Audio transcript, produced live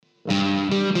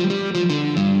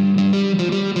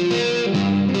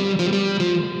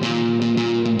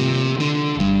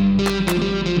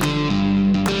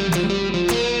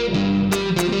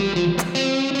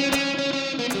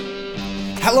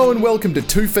Hello and welcome to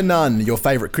Two for None, your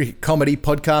favourite cricket comedy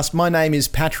podcast. My name is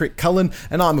Patrick Cullen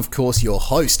and I'm of course your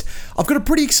host. I've got a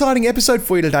pretty exciting episode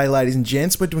for you today, ladies and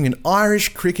gents. We're doing an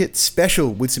Irish cricket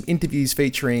special with some interviews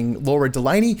featuring Laura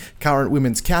Delaney, current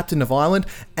women's captain of Ireland,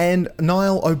 and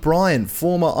Niall O'Brien,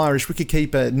 former Irish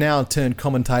wicketkeeper, now turned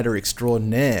commentator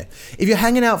extraordinaire. If you're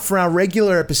hanging out for our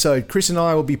regular episode, Chris and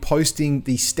I will be posting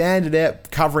the standard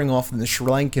app covering off the Sri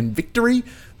Lankan victory.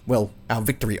 Well, our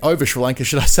victory over Sri Lanka,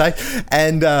 should I say,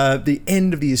 and the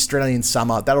end of the Australian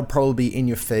summer. That'll probably be in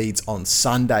your feeds on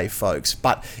Sunday, folks.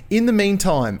 But in the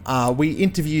meantime, we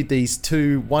interviewed these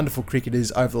two wonderful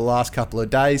cricketers over the last couple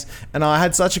of days, and I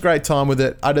had such a great time with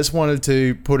it. I just wanted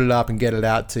to put it up and get it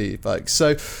out to you, folks.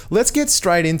 So let's get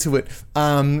straight into it.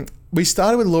 We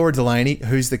started with Laura Delaney,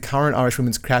 who's the current Irish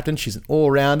women's captain. She's an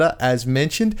all-rounder, as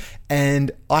mentioned,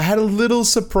 and I had a little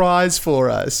surprise for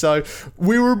her. So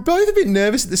we were both a bit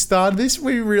nervous at the start of this.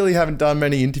 We really haven't done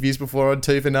many interviews before on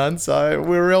Two for None, so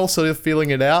we were all sort of feeling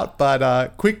it out.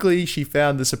 But quickly, she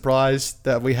found the surprise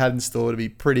that we had in store to be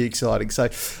pretty exciting. So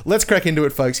let's crack into it,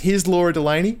 folks. Here's Laura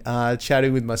Delaney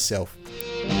chatting with myself.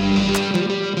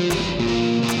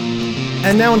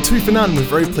 And now on Two for None, we're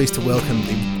very pleased to welcome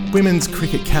the women's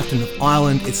cricket captain of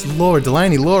Ireland. It's Laura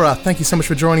Delaney. Laura, thank you so much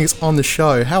for joining us on the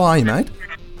show. How are you, mate?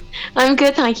 I'm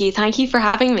good, thank you. Thank you for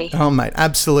having me. Oh, mate,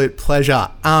 absolute pleasure.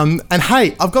 And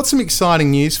hey, I've got some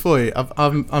exciting news for you.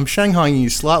 I'm shanghaiing you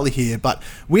slightly here, but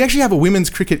we actually have a women's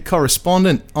cricket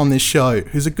correspondent on this show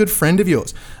who's a good friend of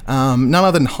yours, none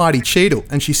other than Heidi Cheadle,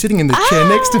 and she's sitting in the chair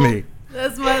next to me.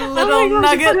 That's my little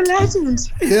nugget. What a legend.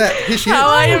 Yeah, here she is. How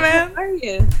are you, man? How are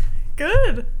you?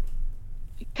 Good.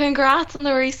 Congrats on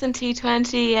the recent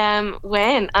T20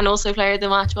 win, and also player of the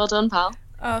match. Well done, pal.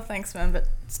 Oh, thanks, man. But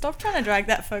stop trying to drag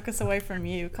that focus away from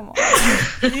you. Come on.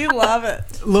 You love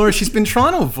it. Laura, she's been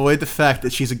trying to avoid the fact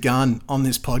that she's a gun on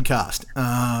this podcast.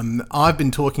 I've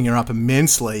been talking her up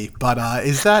immensely, but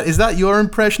is that your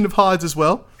impression of Hydes as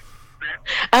well?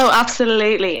 Oh,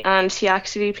 absolutely. And she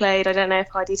actually played, I don't know if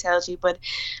Heidi tells you, but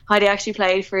Heidi actually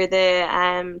played for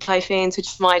the Typhoons, which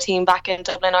is my team back in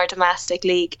Dublin, our domestic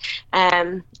league.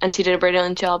 And she did a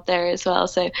brilliant job there as well.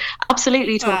 So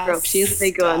absolutely took her up. She is a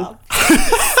big gun.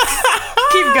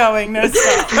 Keep going. No,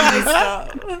 stop. No,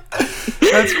 stop.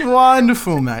 That's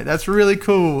wonderful, mate. That's really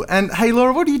cool. And hey,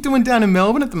 Laura, what are you doing down in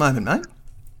Melbourne at the moment, mate?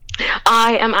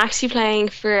 I am actually playing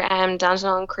for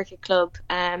Dandenong Cricket Club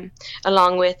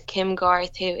along with Kim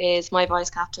Garth, who is my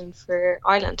vice-captain for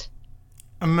Ireland.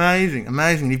 Amazing,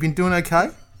 amazing. You've been doing okay?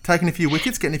 Taking a few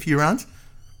wickets, getting a few runs?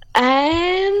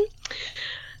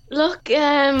 Look, There's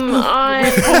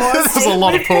a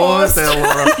lot of pause there,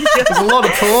 Laura. There's a lot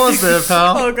of pause there,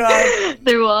 pal. Oh, God.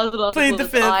 There was a lot Plead of the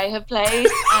pause. fifth. I have played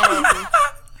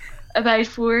about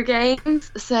 4 games,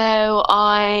 so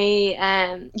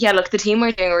look, the team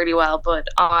are doing really well, but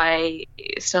I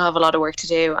still have a lot of work to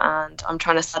do, and I'm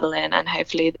trying to settle in, and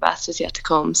hopefully the best is yet to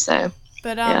come. So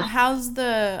But how's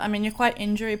you're quite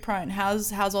injury prone.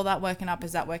 How's all that working up?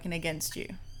 Is that working against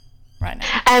you right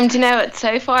now? do you know what,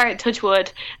 so far, touch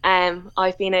wood,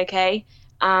 I've been okay.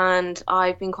 And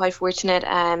I've been quite fortunate.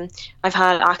 I've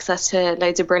had access to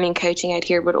loads of brilliant coaching out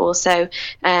here, but also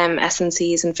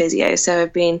SNCs and physio. So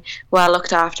I've been well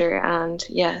looked after, and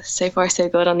yeah, so far so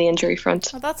good on the injury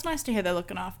front. Oh, that's nice to hear they're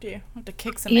looking after you. I have to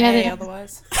kick some Yeah, A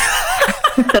otherwise.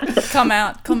 Come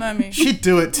at me. She'd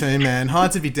do it too, man.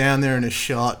 Hard to be down there in a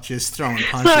shot, just throwing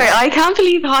punches. Sorry, I can't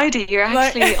believe, Heidi, you're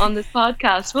actually on this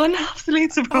podcast. What an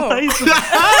absolute surprise.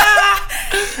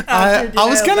 I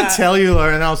was going to tell you,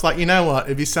 Laura, and I was like, you know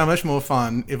what? It'd be so much more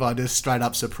fun if I just straight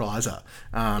up surprise her.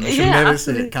 She'll never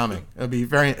see it coming. It'll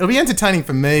be entertaining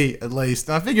for me, at least.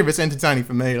 And I figure if it's entertaining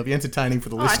for me, it'll be entertaining for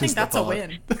the listeners. I think that's a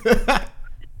win.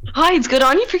 Hi, it's good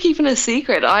on you for keeping a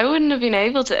secret. I wouldn't have been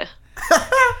able to.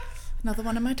 Another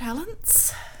one of my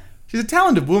talents. She's a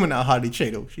talented woman, our Heidi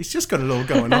Cheadle. She's just got it all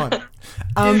going on. Dude,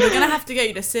 we're gonna have to get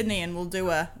you to Sydney, and we'll do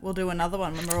another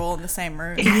one when we're all in the same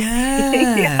room.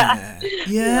 Yeah.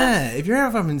 If you're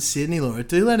ever up in Sydney, Laura,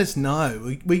 do let us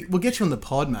know. We'll get you on the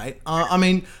pod, mate.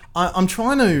 I'm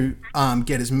trying to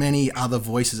get as many other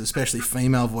voices, especially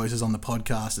female voices, on the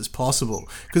podcast as possible,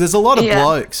 because there's a lot of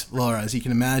blokes, Laura, as you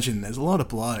can imagine. There's a lot of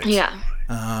blokes. Yeah.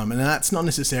 And that's not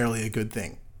necessarily a good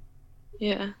thing.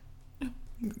 Yeah.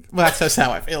 Well, that's just how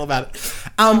I feel about it.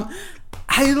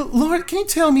 Hey, Laura, can you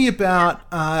tell me about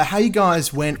how you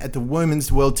guys went at the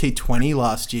Women's World T20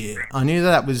 last year? I knew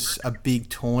that was a big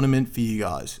tournament for you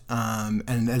guys, and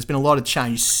there's been a lot of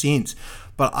change since.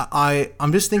 But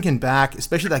I'm just thinking back,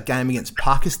 especially that game against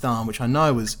Pakistan, which I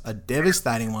know was a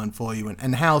devastating one for you,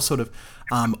 and how sort of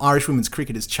Irish women's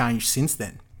cricket has changed since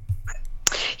then.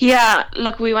 Yeah,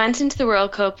 look, we went into the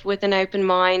World Cup with an open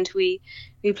mind. We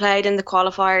played in the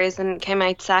qualifiers and came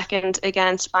out second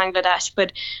against Bangladesh,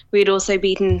 but we'd also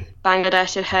beaten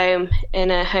Bangladesh at home in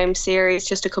a home series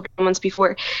just a couple of months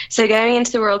before. So going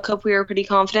into the World Cup, we were pretty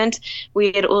confident.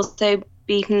 We had also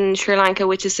beaten Sri Lanka,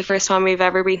 which is the first time we've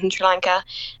ever beaten Sri Lanka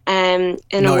in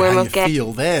a warm-up game. How you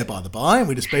feel there, by the by.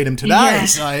 We just beat them today. Yeah.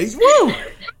 So, woo!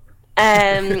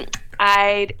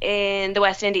 In the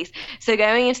West Indies. So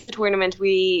going into the tournament,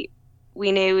 we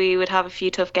knew we would have a few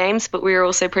tough games, but we were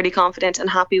also pretty confident and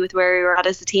happy with where we were at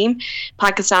as a team.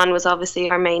 Pakistan was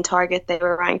obviously our main target. They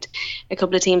were ranked a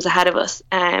couple of teams ahead of us.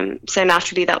 So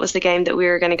naturally that was the game that we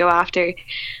were going to go after.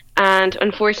 And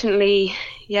unfortunately,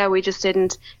 yeah, we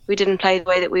didn't play the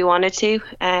way that we wanted to.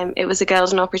 It was a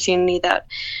golden opportunity that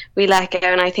we let go,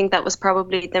 and I think that was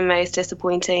probably the most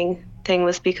disappointing thing,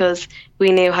 was because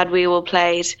we knew had we all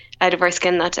played out of our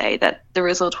skin that day that the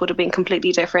result would have been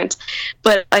completely different.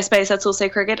 But I suppose that's also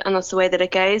cricket, and that's the way that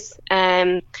it goes.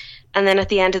 And then at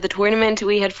the end of the tournament,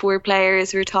 we had 4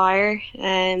 players retire.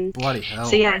 Bloody hell.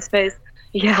 So yeah, I suppose.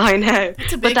 Yeah, I know.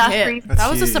 It's a big hit. That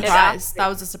was huge. A surprise. That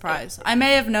was a surprise. I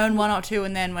may have known 1 or 2,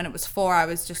 and then when it was 4, I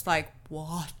was just like,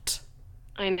 what?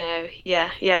 I know. Yeah.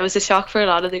 It was a shock for a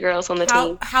lot of the girls on the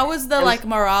team. How was the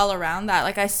morale around that?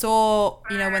 Like, I saw,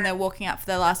 when they're walking out for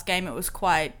their last game, it was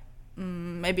quite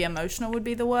maybe emotional would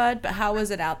be the word. But how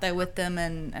was it out there with them,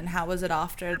 and how was it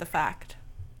after the fact?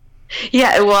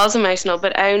 Yeah, it was emotional,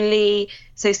 but only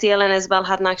so Ciel and Isabel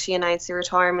hadn't actually announced their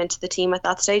retirement to the team at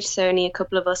that stage, so only a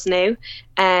couple of us knew.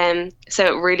 So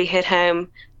it really hit home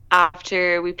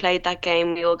after we played that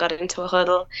game. We all got into a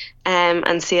huddle,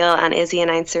 and Ciel and Izzy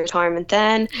announced their retirement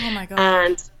then. Oh my god!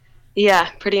 And yeah,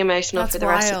 pretty emotional. That's for the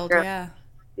wild, rest of the girls.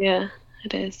 Yeah,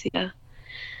 it is. Yeah.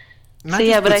 And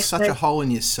that puts such a hole in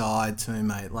your side too,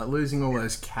 mate. Like losing all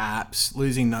those caps,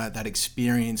 losing that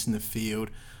experience in the field.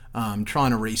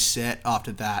 Trying to reset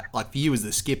after that, like for you as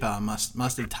the skipper, must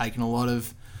have taken a lot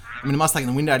of. I mean, it must have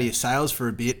taken the wind out of your sails for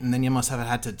a bit, and then you must have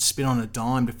had to spin on a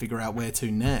dime to figure out where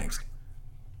to next.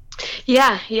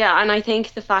 Yeah, and I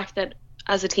think the fact that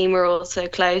as a team we're all so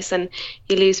close, and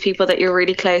you lose people that you're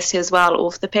really close to as well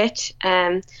off the pitch,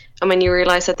 and when you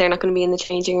realise that they're not going to be in the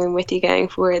changing room with you going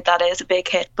forward, that is a big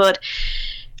hit. But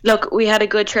look, we had a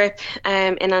good trip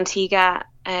in Antigua.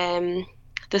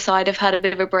 The side have had a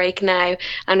bit of a break now,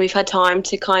 and we've had time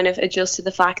to kind of adjust to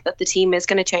the fact that the team is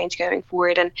going to change going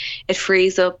forward, and it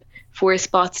frees up 4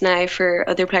 spots now for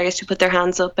other players to put their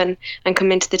hands up and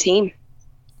come into the team.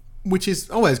 Which is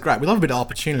always great. We love a bit of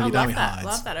opportunity, don't we, Hides?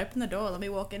 Love that. Open the door. Let me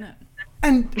walk in it.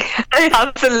 And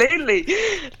absolutely.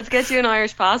 Let's get you an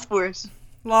Irish passport.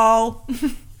 Lol.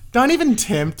 Don't even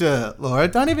tempt her, Laura.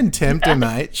 Don't even tempt her,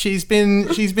 mate. She's been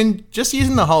just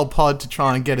using the whole pod to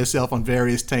try and get herself on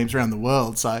various teams around the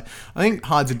world. So I think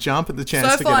Hides a jump at the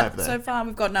chance to get over there. So far,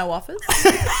 we've got no offers.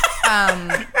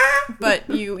 But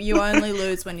you only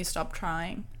lose when you stop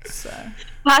trying. So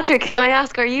Patrick, can I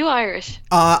ask, are you Irish?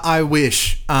 I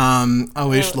wish.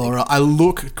 Laura. I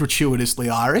look gratuitously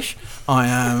Irish.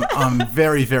 I'm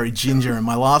very, very ginger, and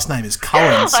my last name is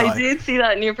Cullen. So. I did see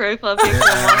that in your profile picture.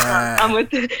 And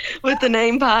with the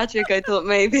name Patrick, I thought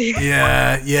maybe.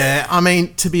 Yeah. I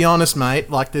mean, to be honest,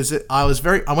 mate, like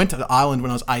I went to Ireland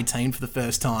when I was 18 for the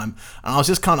first time, and I was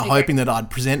just kind of hoping that I'd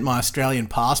present my Australian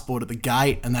passport at the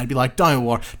gate, and they'd be like, "Don't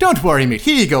worry, mate.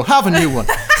 Here you go. Have a new one."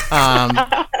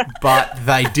 But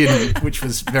they didn't, which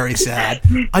was very sad.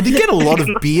 I did get a lot of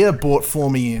beer bought for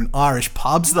me in Irish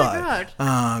pubs, though,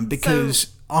 because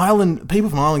people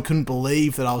from Ireland couldn't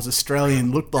believe that I was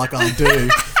Australian, looked like I do,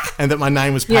 and that my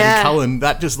name was Paddy Cullen.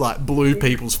 That just like blew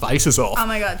people's faces off. Oh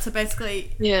my god! So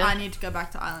basically, I need to go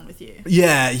back to Ireland with you.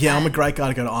 Yeah, I'm a great guy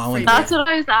to go to Ireland. That's what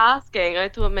I was asking. I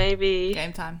thought maybe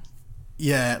game time.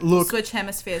 Yeah, look. Switch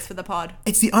hemispheres for the pod.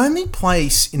 It's the only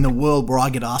place in the world where I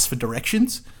get asked for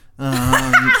directions.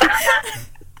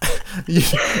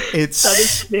 It's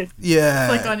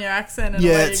click on your accent and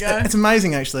away you go. It's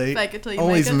amazing actually. Fake it till you all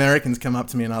make these it. Americans come up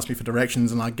to me and ask me for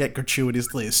directions, and I get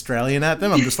gratuitously Australian at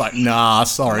them. I'm just like, nah,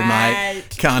 sorry mate,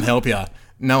 can't help you.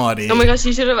 No idea. Oh my gosh,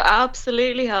 you should have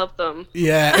absolutely helped them.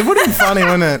 Yeah, it would have been funny,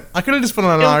 wouldn't it? I could have just put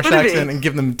on an Irish accent and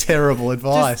given them terrible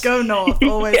advice. Just go north,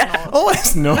 always north.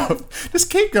 Always north.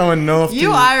 Just keep going north.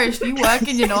 You Irish, you work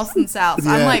in your north and south.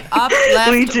 I'm like up,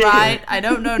 left, right. I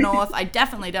don't know north. I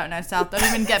definitely don't know south. Don't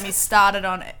even get me started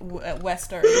on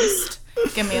west or east.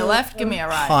 Give me a left, give me a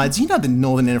right. Hides, you know the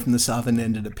northern end from the southern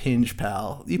end at a pinch,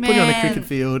 pal. You put it on a cricket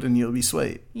field and you'll be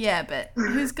sweet. Yeah, but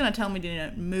who's going to tell me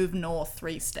to move north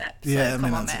 3 steps? Yeah, Like, I mean,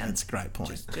 come on, that's a great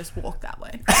point. Just walk that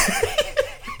way.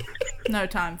 No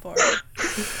time for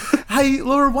it. Hey,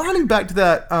 Laura, winding back to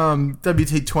that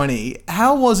WT20,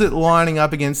 how was it lining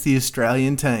up against the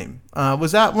Australian team?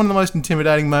 Was that one of the most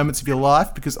intimidating moments of your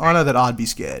life? Because I know that I'd be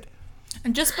scared.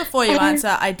 And just before you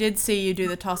answer, I did see you do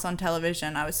the toss on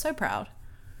television. I was so proud.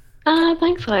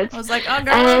 Thanks, Liz. I was like, oh,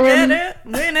 girl, get it,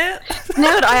 win it.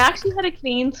 No, I actually had a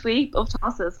clean sweep of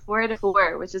tosses,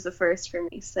 4-4, which is a first for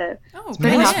me. So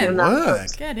pretty nice happy with that.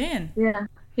 work. Get in.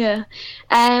 Yeah.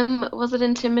 Was it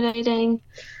intimidating?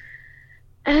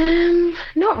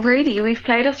 Not really. We've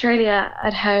played Australia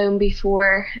at home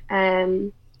before.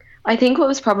 I think what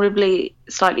was probably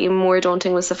slightly more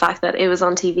daunting was the fact that it was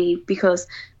on TV, because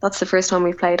that's the first time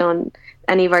we've played on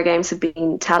any of our games have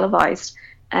been televised.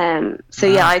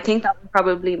 Yeah, I think that would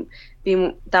probably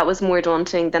that was more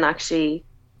daunting than actually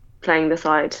playing the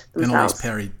side themselves. And always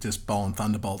Perry just bowling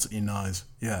thunderbolts at your nose.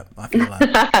 Yeah, I feel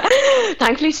that.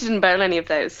 Thankfully, she didn't bowl any of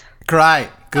those. Great,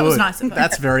 good. That was nice of her.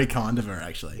 That's very kind of her,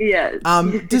 actually. Yeah.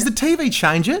 Does the TV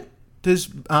change it? Does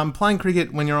playing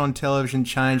cricket when you're on television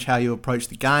change how you approach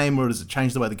the game, or does it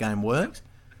change the way the game works?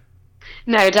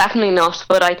 No, definitely not.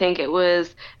 But I think it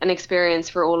was an experience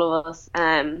for all of us.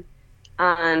 And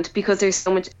because there's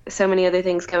so many other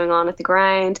things going on at the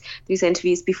ground, there's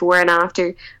interviews before and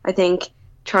after. I think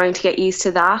trying to get used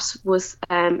to that was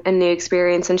a new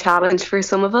experience and challenge for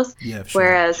some of us. Yeah, sure.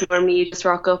 Whereas normally you just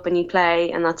rock up and you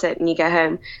play and that's it and you go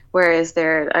home. Whereas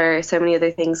there are so many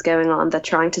other things going on that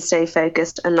trying to stay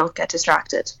focused and not get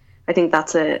distracted. I think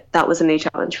that was a new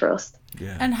challenge for us.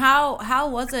 Yeah. And how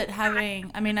was it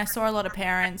having? I mean, I saw a lot of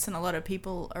parents and a lot of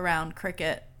people around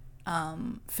cricket.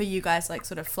 For you guys, like,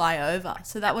 sort of fly over.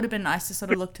 So that would have been nice to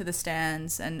sort of look to the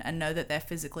stands and know that they're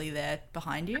physically there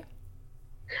behind you.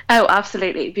 Oh,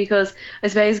 absolutely. Because I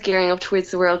suppose gearing up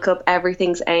towards the World Cup,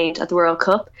 everything's aimed at the World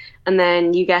Cup, and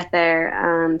then you get there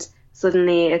and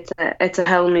suddenly it's a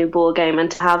whole new ball game. And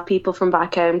to have people from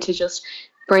back home to just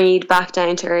bring you back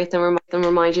down to earth and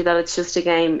remind you that it's just a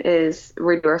game is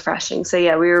really refreshing. So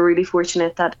yeah, we were really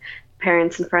fortunate that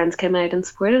parents and friends came out and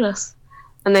supported us.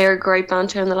 And they were great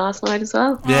banter on the last night as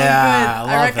well. Yeah, Oh,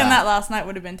 good. I reckon that last night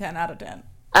would have been 10 out of 10.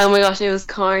 Oh my gosh, it was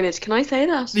carnage. Can I say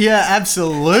that? Yeah,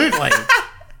 absolutely.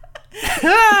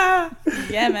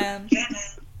 Yeah, man.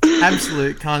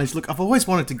 Absolute carnage. Look, I've always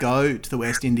wanted to go to the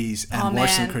West Indies and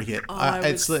watch some cricket.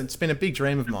 It's been a big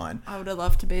dream of mine. I would have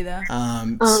loved to be there. Yeah,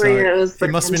 it must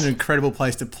have been an incredible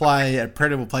place to play, a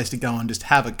incredible place to go and just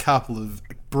have a couple of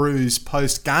brews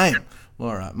post-game.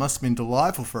 Laura, it must have been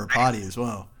delightful for a party as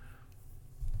well.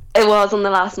 It was on the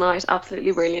last night.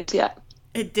 Absolutely brilliant, yeah.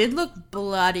 It did look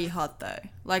bloody hot, though.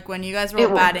 Like, when you guys were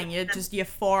all batting, your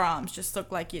forearms just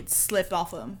looked like you'd slipped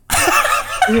off them.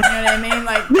 You know what I mean?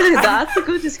 Like, that's a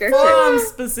good description. Forearms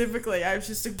specifically. I was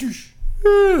just like,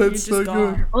 It's so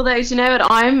good. Although, do you know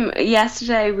what?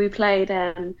 Yesterday we played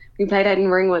out in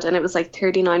Ringwood and it was like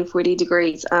 39, 40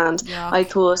 degrees, and I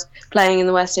thought playing in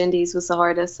the West Indies was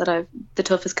the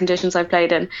toughest conditions I've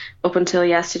played in up until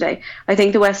yesterday. I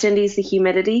think the West Indies, the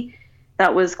humidity,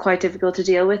 that was quite difficult to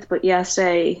deal with, but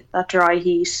yesterday, that dry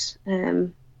heat,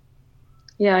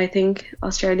 I think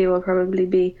Australia will probably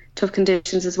be tough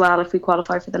conditions as well if we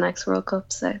qualify for the next World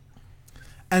Cup. So.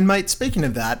 And mate, speaking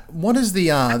of that, what does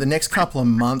the next couple of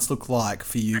months look like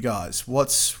for you guys?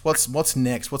 What's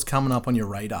next? What's coming up on your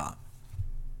radar?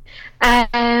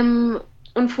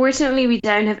 Unfortunately, we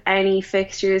don't have any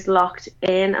fixtures locked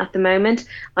in at the moment.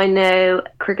 I know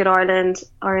Cricket Ireland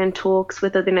are in talks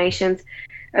with other nations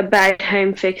about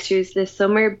home fixtures this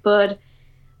summer, but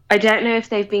I don't know if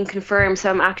they've been confirmed, so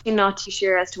I'm actually not too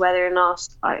sure as to whether or not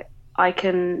I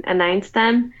can announce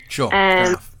them. Sure.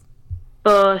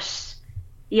 But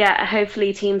yeah,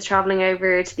 hopefully teams travelling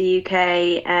over to the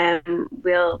UK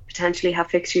will potentially have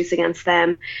fixtures against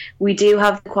them. We do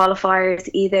have the qualifiers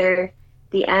either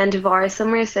the end of our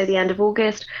summer, so the end of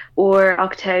August, or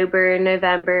October,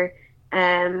 November.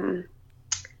 The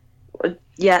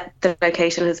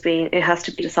location has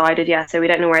to be decided, so we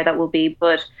don't know where that will be,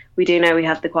 but we do know we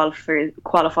have the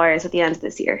qualifiers at the end of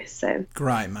this year. So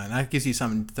great, man. That gives you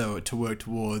something to work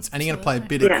towards. And you're going to play a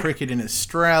bit of cricket in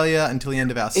Australia until the end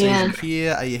of our season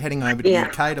here. Are you heading over to the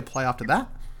UK to play after that?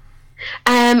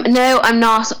 No, I'm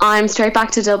not. I'm straight back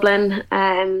to Dublin.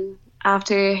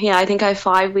 After I think I have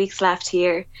 5 weeks left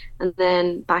here, and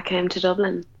then back home to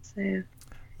Dublin. So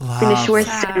it's been a short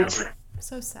stint.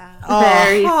 So sad. Oh,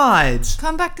 hides.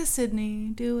 Come back to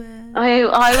Sydney. Do it.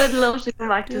 I would love to come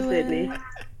back to Sydney.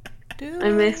 Do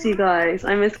I miss you guys.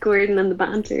 I miss Gordon and the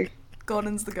banter.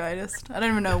 Gordon's the greatest. I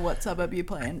don't even know what suburb you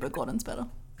play in, but Gordon's better.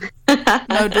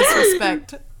 No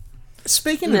disrespect.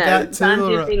 Speaking of that too, Andy's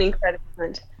Laura, been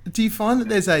incredible. do you find that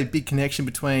there's a big connection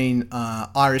between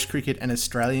Irish cricket and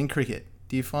Australian cricket?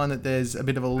 Do you find that there's a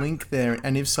bit of a link there?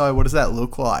 And if so, what does that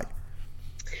look like?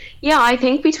 Yeah, I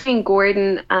think between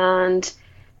Gordon and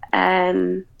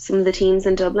some of the teams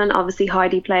in Dublin, obviously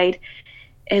Heidi played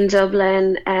in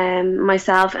Dublin,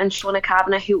 myself and Shauna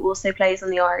Kavanagh, who also plays on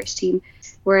the Irish team,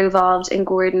 were involved in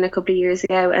Gordon a couple of years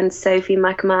ago, and Sophie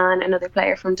McMahon, another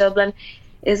player from Dublin,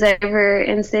 is over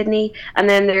in Sydney. And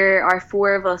then there are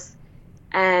 4 of us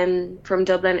from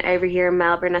Dublin over here in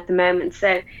Melbourne at the moment.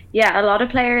 So yeah, a lot of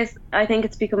players, I think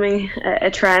it's becoming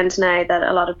a trend now that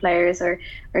a lot of players are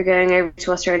going over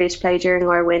to Australia to play during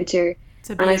our winter. It's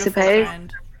a beautiful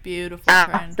trend. Beautiful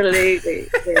trend. Absolutely.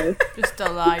 Yeah. Just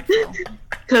delightful.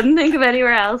 Couldn't think of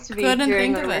anywhere else to be Couldn't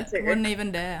during think of our it. winter. Wouldn't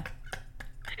even dare.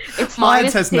 It's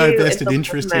Mines has no -2 vested in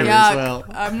interest here Dublin. as well.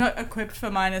 I'm not equipped for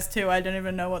 -2. I don't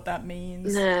even know what that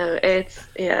means. No, it's,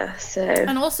 yeah, so.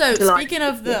 And also, Delightful. speaking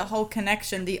of the whole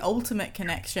connection, the ultimate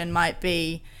connection might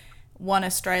be one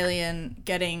Australian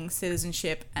getting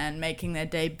citizenship and making their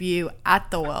debut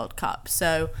at the World Cup.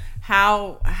 So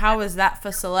how is that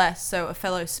for Celeste? So a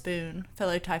fellow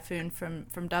Typhoon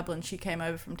from Dublin, she came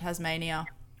over from Tasmania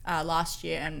last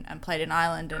year and played in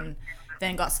Ireland and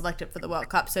then got selected for the World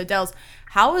Cup. So Dels,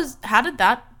 how did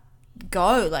that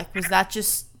go? Like, was that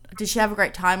just, did she have a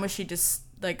great time? Was she just,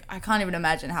 like, I can't even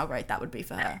imagine how great that would be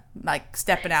for her, like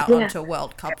stepping out onto a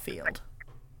World Cup field.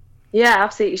 Yeah,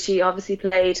 absolutely. She obviously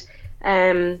played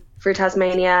for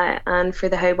Tasmania and for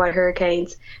the Hobart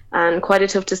Hurricanes, and quite a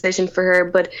tough decision for her,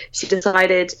 but she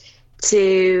decided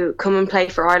to come and play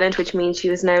for Ireland, which means she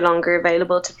was no longer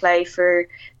available to play for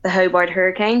the Hobart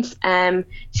Hurricanes.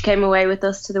 She came away with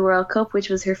us to the World Cup, which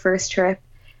was her first trip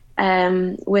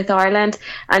with Ireland,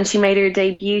 and she made her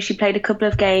debut. She played a couple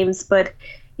of games, but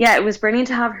yeah, it was brilliant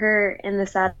to have her in the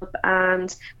setup,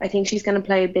 and I think she's going to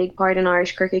play a big part in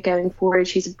Irish cricket going forward.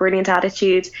 She's a brilliant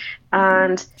attitude,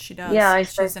 and she does. Yeah,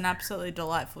 she's an absolutely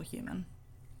delightful human.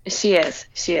 She is,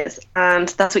 and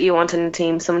that's what you want in a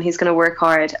team, someone who's going to work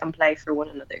hard and play for one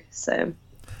another. So,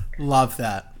 Love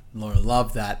that, Laura.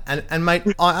 Love that. And mate,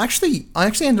 I actually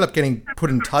ended up getting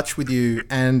put in touch with you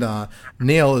and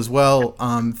Neil as well,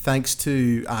 thanks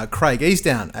to Craig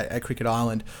Easdown at Cricket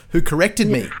Island, who corrected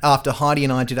me after Heidi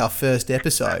and I did our first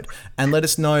episode and let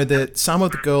us know that some of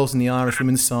the girls in the Irish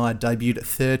women's side debuted at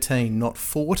 13, not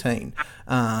 14.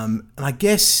 And I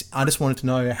guess I just wanted to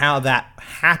know how that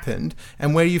happened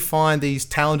and where you find these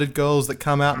talented girls that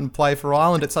come out and play for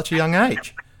Ireland at such a young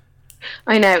age.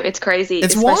 I know, it's crazy.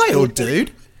 It's especially wild,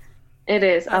 dude. It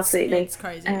is, absolutely. It's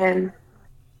crazy. I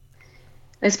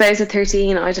suppose at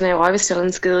 13, I don't know, I was still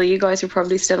in school. You guys were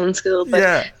probably still in school. But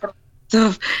Yeah.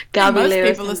 So, Gabby Most Lewis.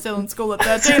 people are still in school at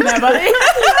 13 there, buddy.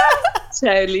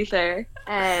 Totally fair.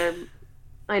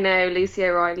 I know Lucy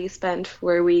O'Reilly spent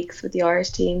 4 weeks with the Irish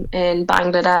team in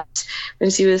Bangladesh when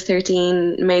she was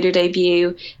 13, made her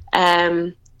debut,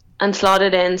 and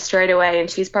slotted in straight away. And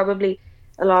she's probably,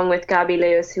 along with Gabby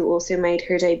Lewis, who also made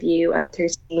her debut at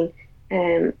 13,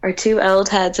 are 2 old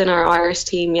heads in our Irish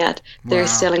team yet. They're Wow.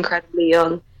 still incredibly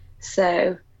young.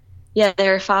 So, yeah,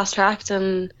 they're fast-tracked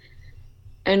and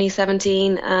only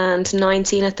 17 and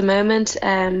 19 at the moment,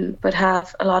 but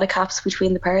have a lot of caps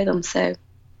between the pair of them. So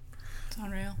It's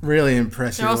unreal. Really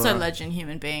impressive. They're also Laura. legend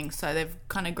human beings, so they've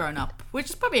kind of grown up, which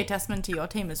is probably a testament to your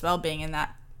team as well, being in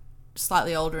that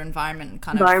slightly older environment and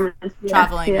kind of environment,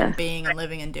 traveling yeah. and being and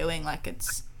living and doing. Like,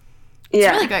 it's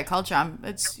Yeah. really great culture.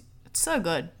 It's so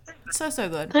good. It's so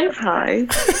good. Thanks, hi.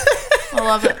 I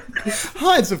love it.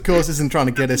 Hides, of course, isn't trying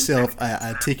to get herself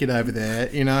a ticket over there,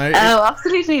 you know. Oh,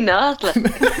 absolutely not. Like,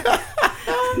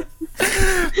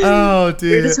 Oh, we're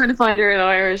dear. just trying to find her an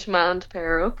Irish man to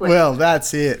pair her up with. Well,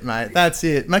 that's it, mate. That's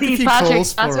it. Make a See, few Patrick,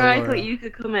 calls for that's her. where I Laura. thought you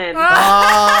could come in.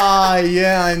 Ah,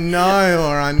 yeah, I know,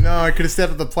 or I know. I could have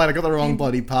stepped up the plate. I got the wrong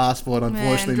bloody passport, Man,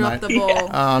 unfortunately, drop mate. the ball.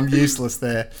 I'm useless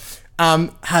there.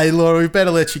 Hey, Laura, we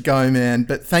better let you go, man.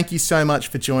 But thank you so much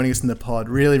for joining us in the pod.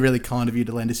 Really, really kind of you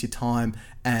to lend us your time.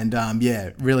 And,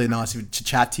 yeah, really nice to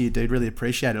chat to you, dude. Really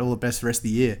appreciate it. All the best for the rest of the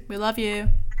year. We love you.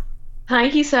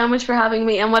 Thank you so much for having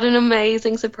me, and what an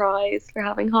amazing surprise for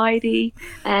having Heidi.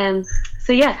 So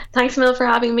yeah, thanks Mil for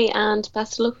having me, and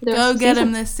best of luck for the rest Go of the get season.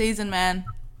 him this season, man.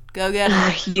 Go get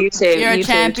him. You too. You're a you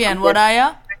too, champion. What are you?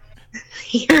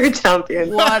 You're a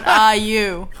champion. What are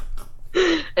you?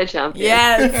 A champion.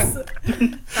 Yes. All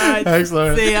right. Thanks,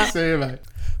 Laura. See ya. See you, mate.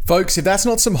 Folks, if that's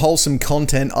not some wholesome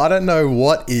content, I don't know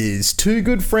what is. Two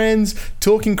good friends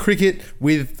talking cricket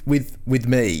with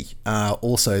me,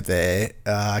 also there,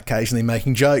 occasionally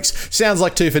making jokes. Sounds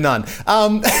like two for none.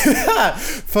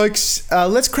 Folks,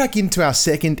 let's crack into our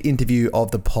second interview of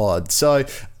the pod. So,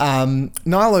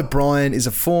 Niall O'Brien is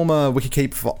a former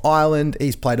wicketkeeper for Ireland.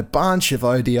 He's played a bunch of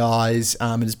ODIs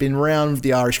and has been around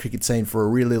the Irish cricket scene for a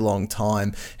really long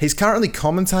time. He's currently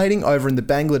commentating over in the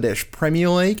Bangladesh Premier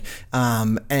League,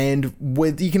 and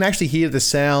you can actually hear the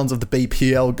sounds of the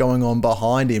BPL going on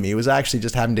behind him. He was actually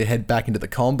just having to head back into the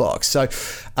comm box. So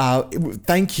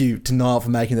thank you to Niall for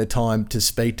making the time to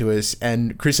speak to us,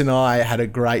 and Chris and I had a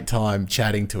great time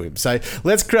chatting to him. So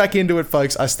let's crack into it,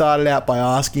 folks. I started out by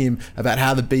asking him about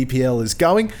how the BPL is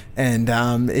going, and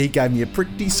he gave me a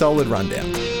pretty solid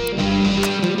rundown.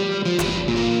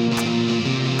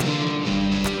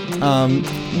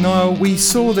 No, we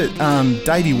saw that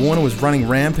Davey Warner was running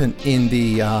rampant in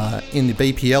the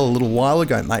BPL a little while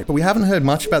ago, mate, but we haven't heard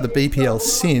much about the BPL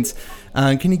since.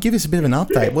 Can you give us a bit of an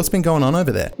update? What's been going on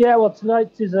over there? Yeah, well,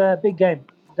 tonight is a big game.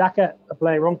 Dhaka are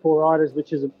playing Rangpur Riders,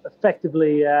 which is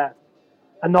effectively a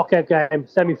knockout game,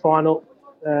 semi-final.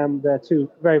 They're two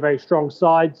very, very strong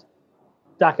sides.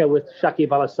 Dhaka with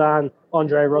Shakib Al Hassan,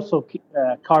 Andre Russell,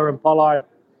 Kyron Pollard,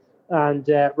 and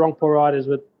Rangpur Riders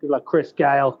with people like Chris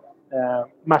Gale,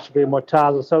 Mashrafi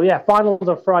Mortaza. So yeah, finals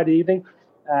are Friday evening.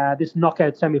 This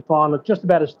knockout semi-final just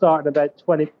about to start in about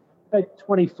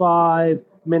 25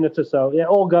 minutes or so. Yeah,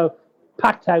 all go.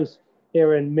 Packed house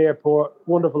here in Mirpur.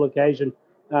 Wonderful occasion,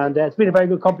 and it's been a very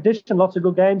good competition. Lots of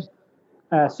good games.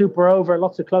 Super over,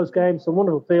 lots of close games, some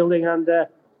wonderful fielding, and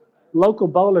local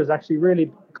bowlers actually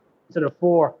really to the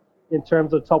fore in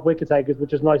terms of top wicket takers,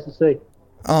 which is nice to see.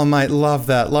 Oh, mate, love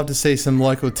that. Love to see some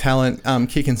local talent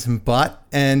kicking some butt.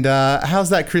 And how's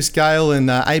that Chris Gale and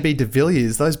AB de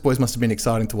Villiers? Those boys must have been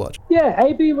exciting to watch. Yeah,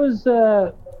 AB was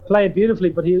playing beautifully,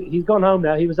 but he's gone home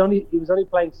now. He was only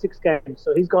playing 6 games,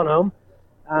 so he's gone home.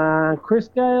 Chris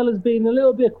Gale has been a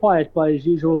little bit quiet by his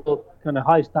usual kind of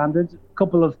high standards. A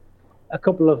couple of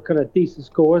kind of decent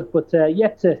scores, but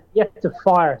yet to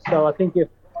fire. So I think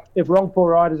if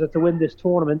Rangpur Riders are to win this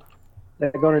tournament,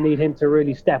 they're going to need him to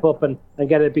really step up and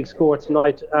get a big score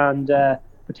tonight, and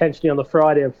potentially on the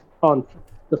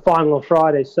final on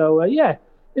Friday. So yeah,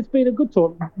 it's been a good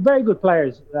tournament. Very good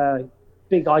players,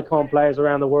 big icon players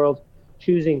around the world,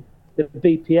 choosing the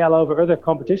BPL over other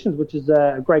competitions, which is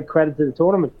a great credit to the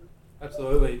tournament.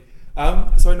 Absolutely.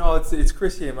 So no, it's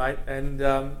Chris here, mate, and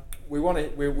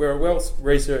we're a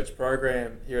well-researched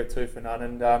program here at Two for None,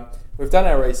 and we've done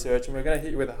our research, and we're going to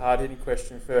hit you with a hard-hitting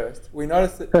question first. We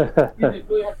noticed that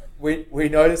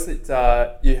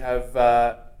you have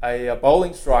a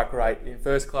bowling strike rate in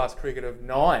first-class cricket of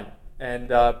 9 and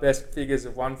best figures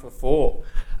of 1 for 4,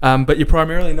 but you're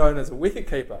primarily known as a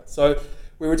wicket-keeper. So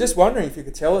we were just wondering if you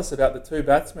could tell us about the 2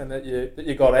 batsmen that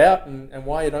you got out and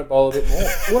why you don't bowl a bit more.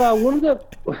 Well, one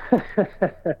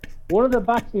of the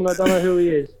batsmen, I don't know who he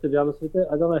is, to be honest with you.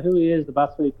 I don't know who he is, the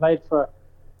batsman. He played for,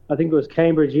 I think it was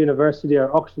Cambridge University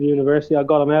or Oxford University. I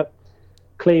got him out,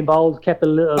 clean bowled, kept a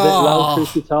little bit low,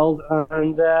 truth be told.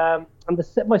 And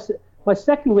my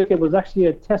second wicket was actually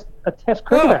a test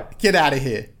cricketer. Get out of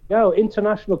here.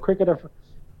 International cricketer for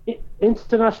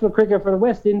the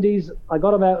West Indies. I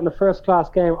got him out in the first-class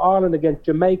game, Ireland against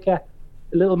Jamaica.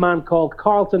 A little man called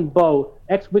Carlton Bowe,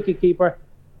 ex-wicketkeeper,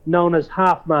 known as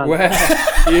Half Man. Wow,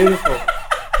 beautiful.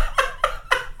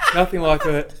 Nothing like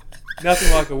a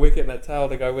wicket and a tail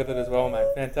to go with it as well, mate.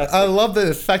 Fantastic. I love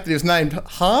the fact that he was named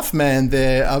Half Man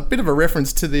there. A bit of a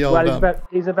reference to the old. Well,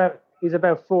 he's about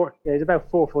 4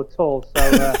 foot tall,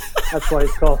 so that's why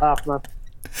he's called Half Man.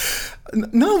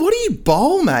 No, what do you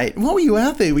bowl, mate? What were you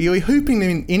out there? Were you hooping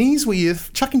in innies? Were you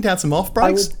chucking down some off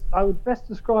breaks? I would best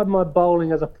describe my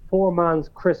bowling as a poor man's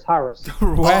Chris Harris.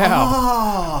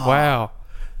 Wow.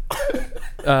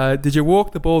 Did you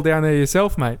walk the ball down there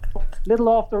yourself, mate? Little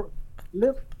off the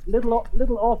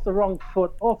wrong foot.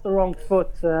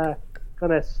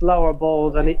 Kind of slower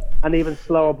balls and even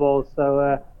slower balls.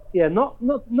 So yeah,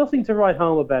 nothing to write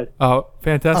home about. Oh,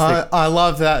 fantastic! I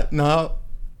love that. No,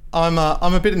 I'm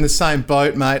a bit in the same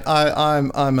boat, mate.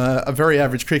 I'm a very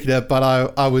average cricketer,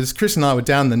 but Chris and I were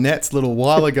down the nets a little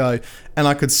while ago, and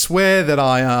I could swear that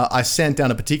I sent down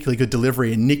a particularly good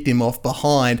delivery and nicked him off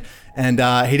behind, and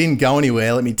he didn't go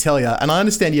anywhere, let me tell you. And I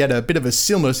understand you had a bit of a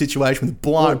similar situation with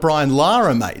Brian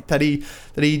Lara, mate, that he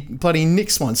bloody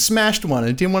nicked one, smashed one,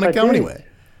 and didn't want to go anywhere.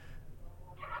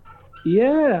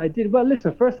 Yeah, I did. Well,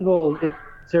 listen, first of all,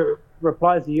 to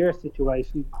reply to your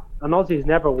situation, and Aussies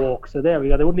never walk, so there we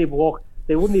go. They wouldn't even walk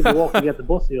to get the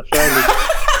bus in Australia.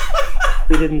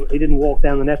 He didn't walk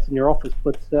down the nets in your office,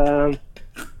 but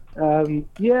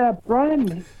Yeah,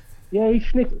 Brian. Yeah,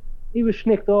 he was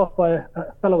snicked off by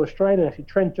a fellow Australian, actually,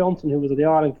 Trent Johnson, who was the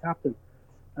Ireland captain,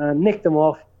 and nicked him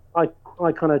off. I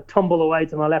kind of tumbled away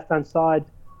to my left-hand side,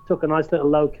 took a nice little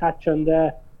low catch, and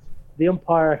the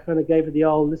umpire kind of gave it the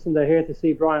old, listen, they're here to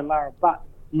see Brian Lara bat,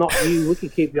 not you,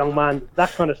 wicket-keep, young man,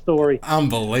 that kind of story.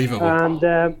 Unbelievable.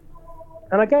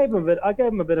 And I gave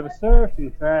him a bit of a serve, to be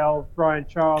fair, old Brian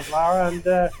Charles Lara, and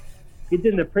he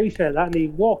didn't appreciate that, and he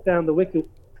walked down the wicket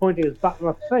pointing his bat in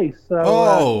my face.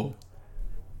 So,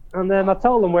 and then I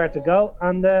told him where to go,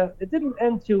 and it didn't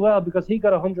end too well because he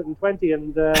got 120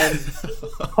 and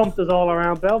pumped us all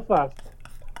around Belfast.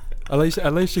 At least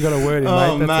you got a word in,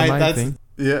 mate. That's the main thing.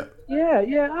 Yeah.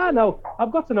 Yeah, I know.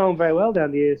 I've got to know him very well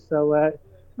down the years, so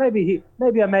maybe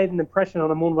I made an impression on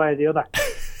him one way or the other.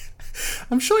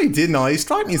 I'm sure you did, Noel. You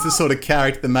strike me as the sort of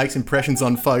character that makes impressions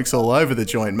on folks all over the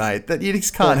joint, mate. That you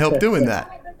just can't help doing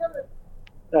that.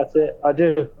 That's it. I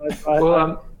do.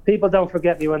 People don't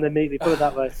forget me when they meet me. Put it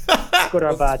that way. Good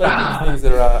or bad. Speaking of things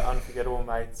that are unforgettable,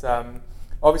 mate.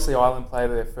 Obviously, Ireland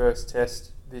played their first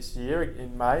test this year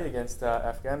in May against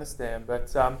Afghanistan.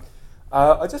 But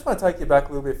I just want to take you back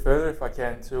a little bit further, if I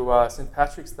can, to St.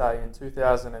 Patrick's Day in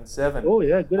 2007. Oh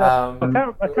yeah, good. I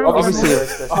can't obviously,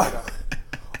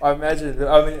 I imagine.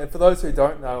 I mean, for those who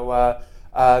don't know,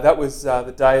 that was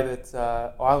the day that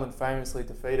Ireland famously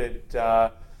defeated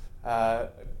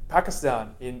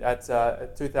Pakistan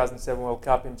at 2007 World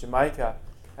Cup in Jamaica,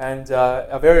 and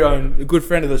our very own good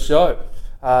friend of the show,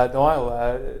 Niall,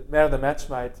 man of the match,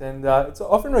 mate, and it's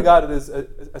often regarded as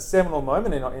a seminal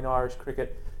moment in Irish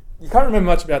cricket. You can't remember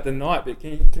much about the night, but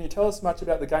can you tell us much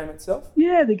about the game itself?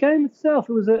 Yeah, the game itself,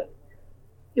 it was an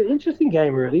interesting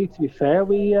game, really. To be fair,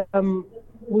 we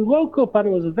woke up and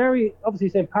it was obviously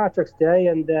St. Patrick's Day,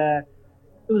 and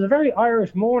it was a very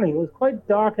Irish morning. It was quite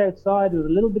dark outside. There was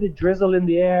a little bit of drizzle in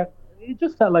the air. It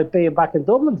just felt like being back in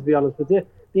Dublin, to be honest with you,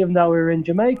 even though we were in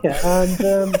Jamaica.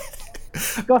 And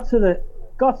got to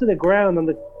the ground, and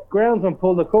the groundsman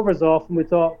pulled the covers off, and we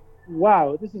thought,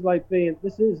 wow, this is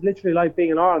literally like being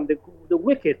in Ireland. The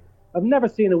wicket, I've never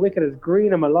seen a wicket as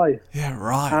green in my life. Yeah,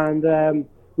 right. And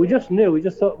we just knew. We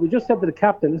just said to the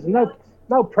captain, "There's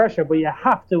no pressure, but you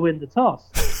have to win the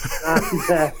toss."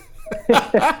 And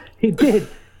he did.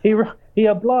 He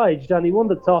obliged, and he won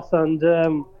the toss, and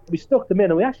we stuck them in,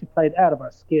 and we actually played out of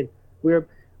our skin. We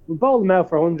bowled them out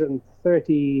for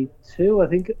 132, I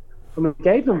think. And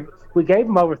we gave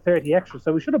them over 30 extra,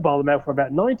 so we should have bowled them out for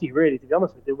about 90, really, to be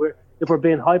honest with you. If we're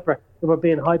being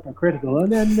hypercritical.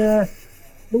 And then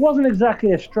it wasn't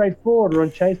exactly a straightforward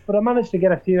run chase, but I managed to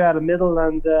get a few out of middle,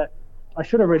 and I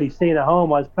should have really seen it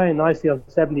home. I was playing nicely on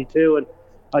 72, and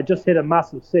I just hit a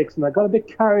massive six, and I got a bit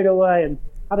carried away and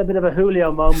had a bit of a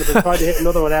Julio moment and tried to hit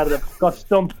another one out of it. Got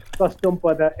stumped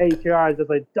by about 8 yards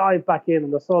as I dived back in,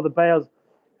 and I saw the bails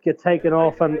get taken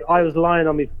off, and I was lying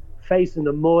on my face in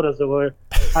the mud, as it were.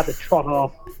 Had to trot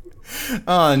off.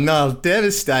 Oh no,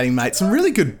 devastating, mate. Some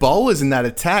really good bowlers in that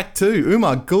attack too.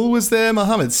 Umar Gul was there,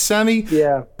 Mohammed Sami.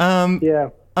 Yeah. Yeah.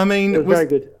 I mean, it was very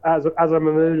good. As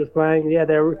Mahmood was playing, yeah,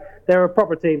 they were a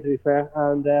proper team, to be fair,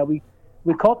 and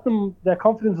we caught them. Their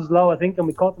confidence was low, I think, and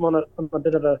we caught them on a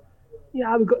bit of a.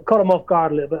 Yeah, we caught them off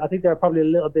guard a little bit. I think they were probably a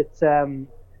little bit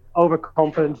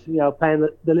overconfident, playing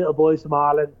the little boys from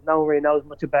Ireland. No one really knows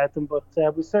much about them, but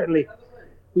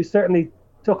we certainly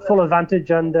took full advantage,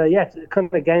 and it's kind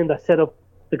of a game that set up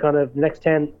the kind of next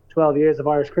 10, 12 years of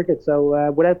Irish cricket.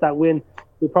 So without that win,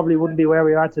 we probably wouldn't be where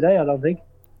we are today, I don't think.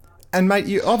 And mate,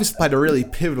 you obviously played a really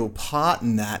pivotal part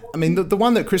in that. I mean, the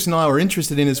one that Chris and I were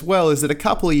interested in as well is that a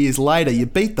couple of years later, you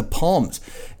beat the Poms,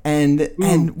 and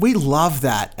we love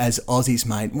that as Aussies,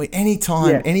 mate.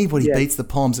 Anytime anybody beats the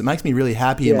Poms, it makes me really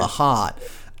happy in my heart.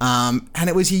 And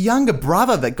it was your younger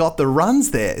brother that got the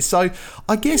runs there. So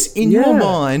I guess in your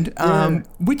mind,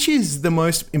 which is the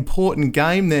most important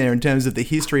game there in terms of the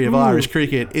history of Irish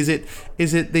cricket? Is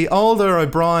it the older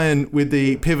O'Brien with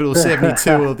the pivotal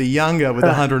 72 or the younger with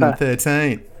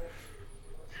 113?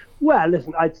 Well,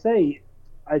 listen, I'd say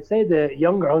the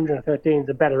younger 113 is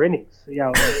a better innings. To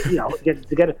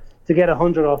get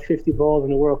 100 off 50 balls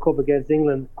in the World Cup against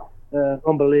England,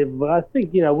 unbelievable. I think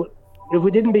if we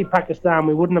didn't beat Pakistan,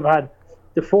 we wouldn't have had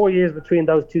the 4 years between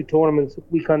those two tournaments.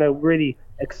 We kind of really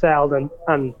excelled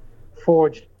and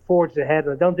forged ahead.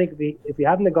 And I don't think if we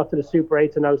hadn't got to the Super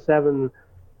 8 in 07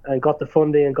 and got the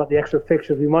funding and got the extra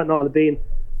fixtures, we might not have been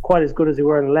quite as good as we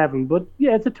were in 11. But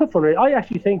yeah, it's a tough one. I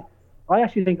actually think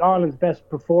Ireland's best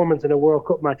performance in a World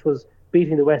Cup match was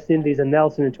beating the West Indies and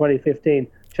Nelson in 2015,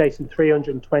 chasing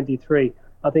 323.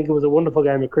 I think it was a wonderful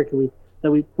game of cricket.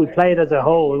 We played as a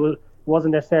whole. It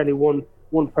wasn't necessarily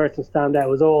one person stand out. It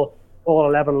was all all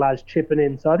 11 lads chipping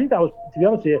in. So I think that was, to be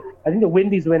honest with you, I think the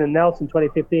Windies win in Nelson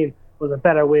 2015 was a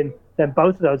better win than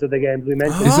both of those other games we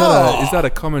mentioned. Is that a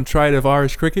common trait of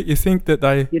Irish cricket? You think that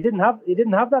they... You didn't have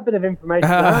that bit of information.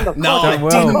 No, I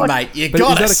didn't, mate. You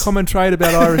got Is that a common trait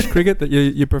about Irish cricket, that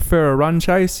you prefer a run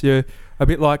chase? You're a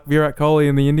bit like Virat Kohli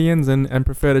and the Indians and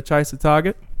prefer to chase a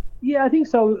target? Yeah, I think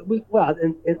so.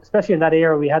 Especially in that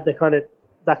era, we had that kind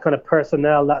of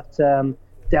personnel that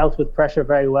dealt with pressure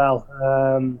very well,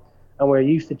 and we're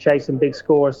used to chasing big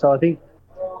scores. So I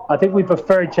think we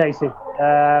preferred chasing.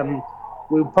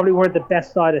 We probably weren't the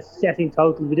best side at setting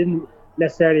totals. We didn't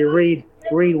necessarily read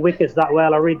wickets that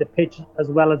well or read the pitch as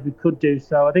well as we could do.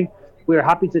 So I think we were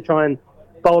happy to try and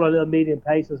bowl a little medium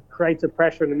paces, create some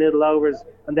pressure in the middle overs,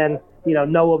 and then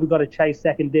know what we've got to chase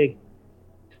second dig.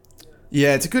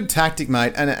 Yeah, it's a good tactic,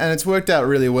 mate, and it's worked out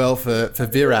really well for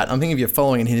Virat. I think if you're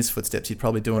following in his footsteps, you're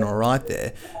probably doing all right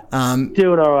there.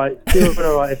 Doing all right.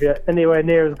 If you're anywhere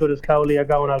near as good as Kohli, you're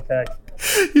going okay.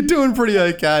 You're doing pretty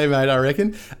okay, mate, I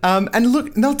reckon. And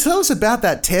look, now tell us about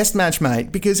that test match,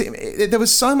 mate, because there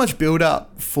was so much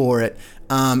build-up for it.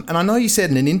 And I know you said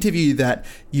in an interview that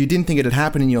you didn't think it had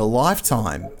happened in your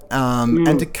lifetime.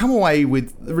 And to come away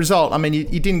with the result, I mean,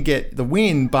 you didn't get the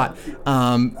win, but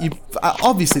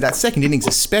obviously that second innings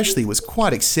especially was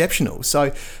quite exceptional.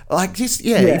 So, give us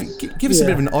a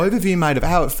bit of an overview, mate, of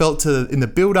how it felt in the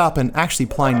build-up and actually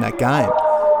playing that game.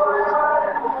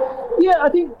 Yeah, I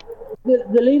think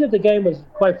the lead of the game was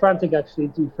quite frantic, actually,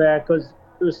 to be fair, because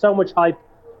there was so much hype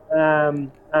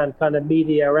and kind of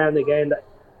media around the game that,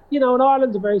 and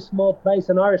Ireland's a very small place,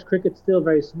 and Irish cricket's still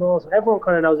very small, so everyone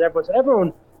kind of knows everyone. So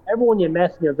everyone you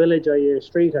met in your village or your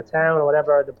street or town or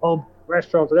whatever, or the pub,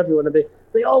 restaurants, whatever you want to be,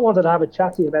 they all wanted to have a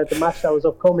chat to you about the match that was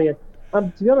upcoming.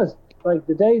 And to be honest, like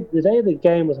the day the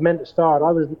game was meant to start,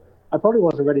 I probably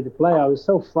wasn't ready to play. I was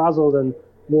so frazzled and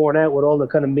worn out with all the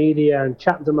kind of media and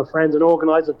chatting to my friends and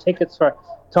organising tickets for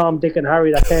Tom, Dick and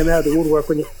Harry that came out of the woodwork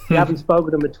when you haven't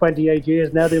spoken to them in 28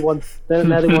 years. Now they want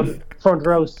front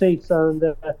row seats. And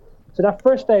so that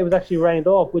first day was actually rained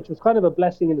off, which was kind of a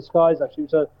blessing in disguise, actually.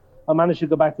 So I managed to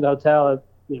go back to the hotel,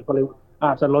 probably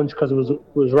after lunch because it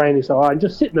was raining. So I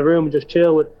just sit in the room and just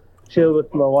chill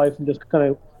with my wife and just kind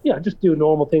of just do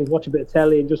normal things, watch a bit of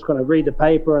telly and just kind of read the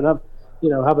paper and have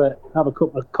a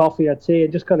cup of coffee or tea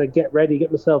and just kind of get ready, get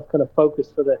myself kind of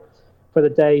focused for the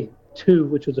day two,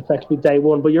 which was effectively day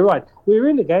one. But you're right, we were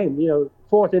in the game.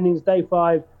 Fourth innings, day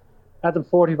 5, had them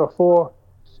 40 for 4,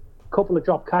 a couple of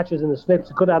drop catches in the slips.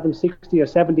 It could have had them 60 or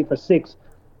 70 for 6,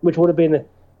 which would have been a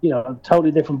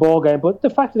totally different ball game. But the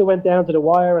fact that it went down to the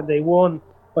wire and they won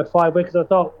by 5 wickets, I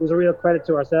thought was a real credit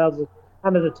to ourselves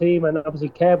and as a team. And obviously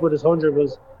Kev with his 100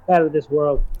 was out of this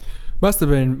world. Must have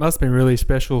been really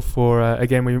special for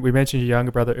again, we mentioned your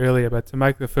younger brother earlier, but to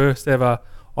make the first ever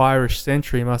Irish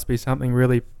century must be something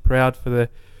really proud for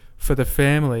the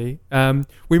family.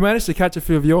 We managed to catch a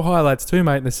few of your highlights too,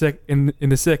 mate, in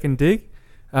the second dig.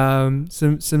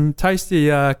 Some tasty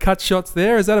cut shots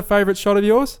there. Is that a favourite shot of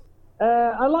yours?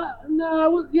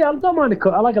 I don't mind a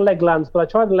cut. I like a leg glance, but I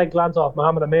tried a leg glance off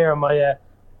Mohammed Amir and my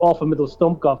off a middle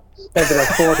stump got spent about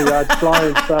 40 yards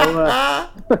flying, so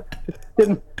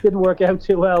didn't work out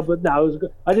too well. But no, it was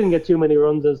good. I didn't get too many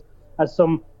runs as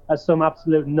some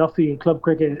absolute nuffy in club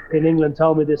cricket in England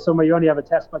told me this summer. You only have a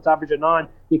test match average of 9,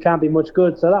 you can't be much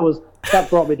good. So that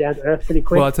brought me down to earth pretty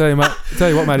quick. Well, I tell you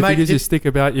what, mate, if you gives you a stick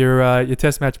about your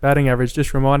test match batting average,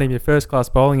 just remind him your first class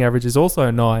bowling average is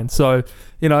also 9. So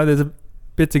there's a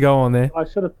bit to go on there. I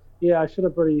should have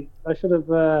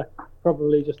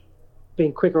probably just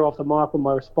been quicker off the mark with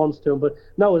my response to him. But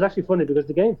no, it was actually funny because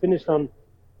the game finished on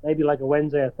maybe like a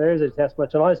Wednesday or Thursday test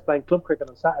match, and I was playing club cricket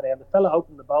on Saturday, and the fella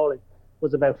opened the bowling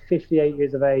was about 58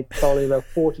 years of age, bowling about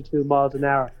 42 miles an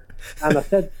hour. And I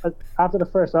said, after the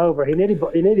first over, he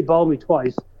nearly bowled me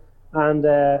twice, and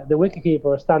the wicketkeeper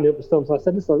was standing up the stumps. So I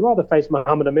said, listen, I'd rather face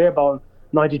Mohammed Amir bowling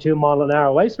 92 mile an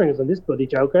hour waist swingers than this bloody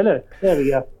joker. There we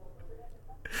go.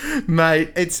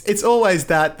 Mate, it's always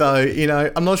that though.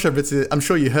 I'm not sure if I'm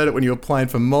sure you heard it when you were playing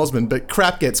for Mosman, but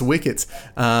crap gets wickets.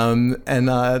 And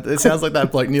it sounds like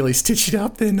that bloke nearly stitched it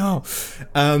up there. No.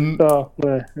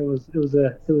 It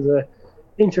was a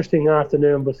interesting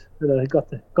afternoon, but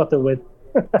got the win.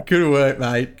 Good work,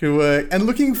 mate. Good work. And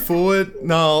looking forward,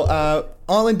 Noel,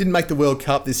 Ireland didn't make the World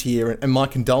Cup this year, and my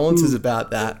condolences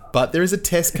about that. But there is a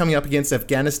test coming up against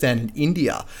Afghanistan and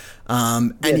India.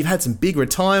 And you've had some big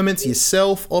retirements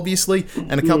yourself, obviously,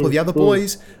 and a couple of the other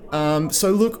boys.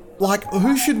 So look,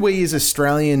 who should we as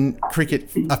Australian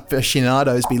cricket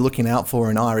aficionados be looking out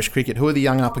for in Irish cricket? Who are the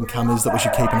young up-and-comers that we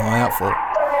should keep an eye out for?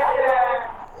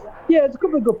 Yeah, there's a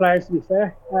couple of good players, to be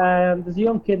fair. There's a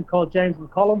young kid called James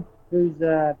McCollum, who's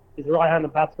a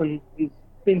right-handed batsman. He's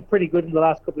been pretty good in the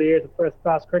last couple of years of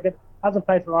first-class cricket. Hasn't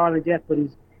played for Ireland yet, but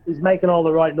he's making all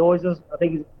the right noises. I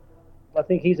think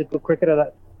he's a good cricketer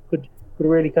that could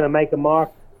really kind of make a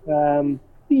mark. The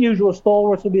usual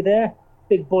stalwarts will be there.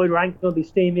 Big Boyd Rankin will be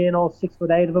steaming in, all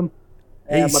 6'8" of them.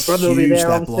 He's my brother will be huge, there,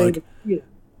 that obviously. bloke.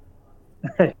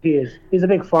 Yeah. He is. He's a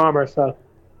big farmer, so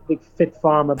big fit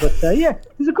farmer. But yeah,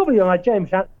 there's a couple of young like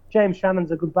James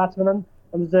Shannon's a good batsman,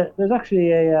 and there's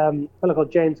actually a fellow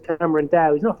called James Cameron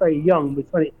Dow. He's not very young,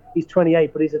 but he's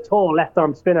 28, but he's a tall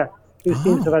left-arm spinner who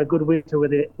seems to have had a good winter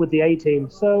with the A team.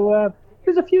 So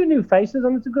there's a few new faces,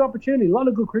 and it's a good opportunity. A lot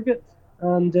of good cricket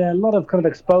and a lot of kind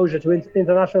of exposure to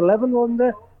international level.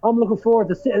 And I'm looking forward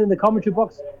to sitting in the commentary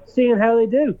box, seeing how they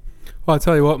do. Well, I'll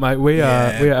tell you what, mate, we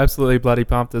are absolutely bloody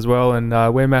pumped as well, and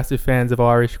we're massive fans of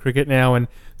Irish cricket now, and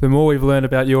the more we've learned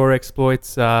about your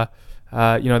exploits, the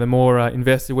more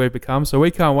invested we've become. So we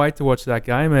can't wait to watch that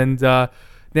game. And now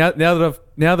that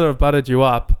I've buttered you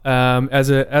up, as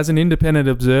an independent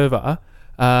observer,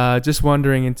 just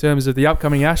wondering in terms of the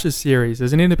upcoming Ashes series,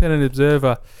 as an independent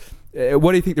observer,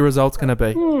 what do you think the result's going to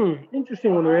be?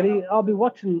 Interesting one, really. I'll be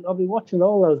watching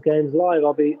all those games live.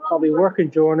 I'll be working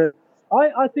during it.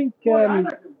 I think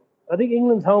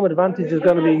England's home advantage is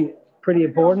going to be pretty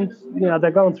important. You know,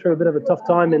 they're going through a bit of a tough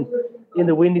time in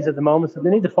the Windies at the moment, so they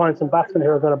need to find some batsmen who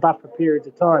are going to bat for periods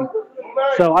of time.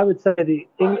 So I would say the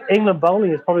England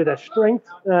bowling is probably their strength,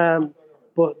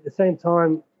 but at the same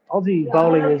time, Aussie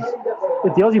bowling is,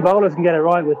 if the Aussie bowlers can get it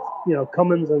right with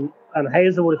Cummins and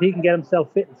Hazelwood, if he can get himself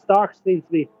fit, and Stark seems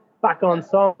to be back on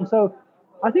song. So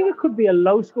I think it could be a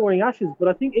low-scoring Ashes, but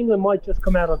I think England might just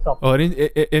come out on top. Oh, an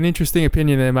interesting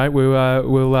opinion there, mate.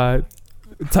 We'll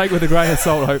take with a grain of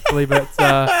salt, hopefully. But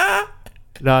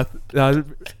no,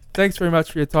 thanks very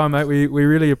much for your time, mate. We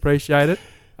really appreciate it.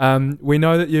 We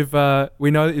know that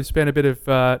you've spent a bit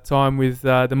of time with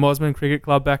the Mosman Cricket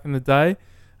Club back in the day.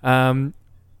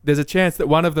 There's a chance that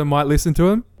one of them might listen to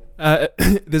him.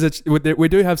 We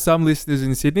do have some listeners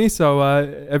in Sydney, so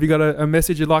have you got a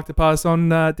message you'd like to pass on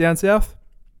down south?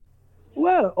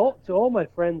 Well, to all my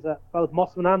friends at both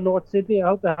Mosman and North Sydney, I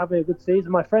hope they're having a good season.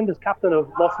 My friend is captain of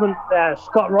Mosman,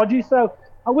 Scott Rodgers, so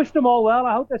I wish them all well.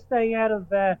 I hope they're staying out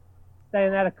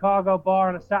of Cargo Bar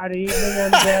on a Saturday evening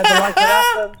and the like of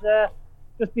that, and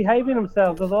just behaving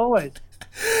themselves as always.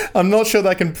 I'm not sure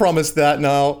they can promise that,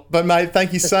 Noel. But, mate,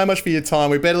 thank you so much for your time.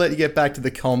 We better let you get back to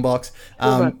the comm box.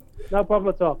 No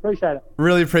problem at all. Appreciate it.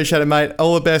 Really appreciate it, mate.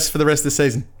 All the best for the rest of the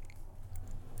season.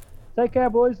 Take care,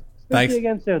 boys. Thanks. See you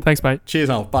again soon. Thanks, mate. Cheers,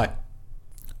 Noel. Bye.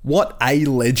 What a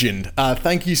legend.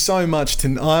 Thank you so much to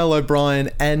Niall O'Brien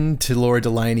and to Laura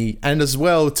Delaney, and as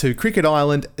well to Cricket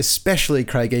Island, especially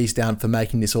Craig Eastdown, for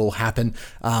making this all happen.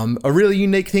 A really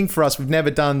unique thing for us. We've never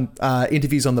done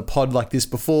interviews on the pod like this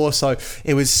before, so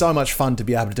it was so much fun to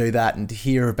be able to do that and to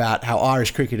hear about how Irish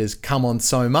cricket has come on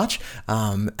so much.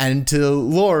 And to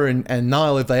Laura and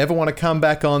Niall, if they ever want to come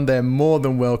back on, they're more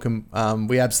than welcome.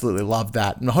 We absolutely love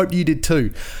that, and I hope you did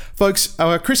too. Folks,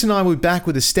 Chris and I will be back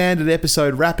with a standard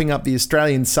episode wrapping up the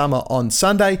Australian summer on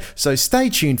Sunday, so stay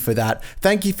tuned for that.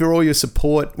 Thank you for all your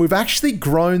support. We've actually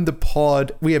grown the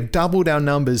pod. We have doubled our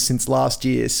numbers since last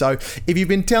year, so if you've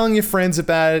been telling your friends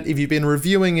about it, if you've been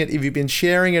reviewing it, if you've been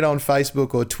sharing it on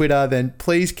Facebook or Twitter, then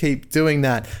please keep doing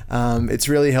that. It's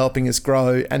really helping us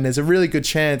grow, and there's a really good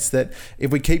chance that if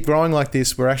we keep growing like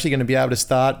this, we're actually going to be able to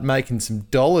start making some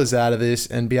dollars out of this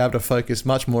and be able to focus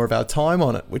much more of our time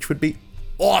on it, which would be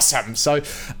awesome. So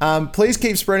please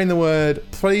keep spreading the word,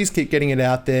 please keep getting it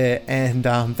out there, and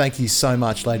thank you so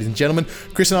much, ladies and gentlemen.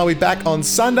 Chris and I will be back on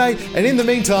Sunday, and in the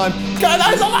meantime, go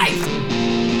those away!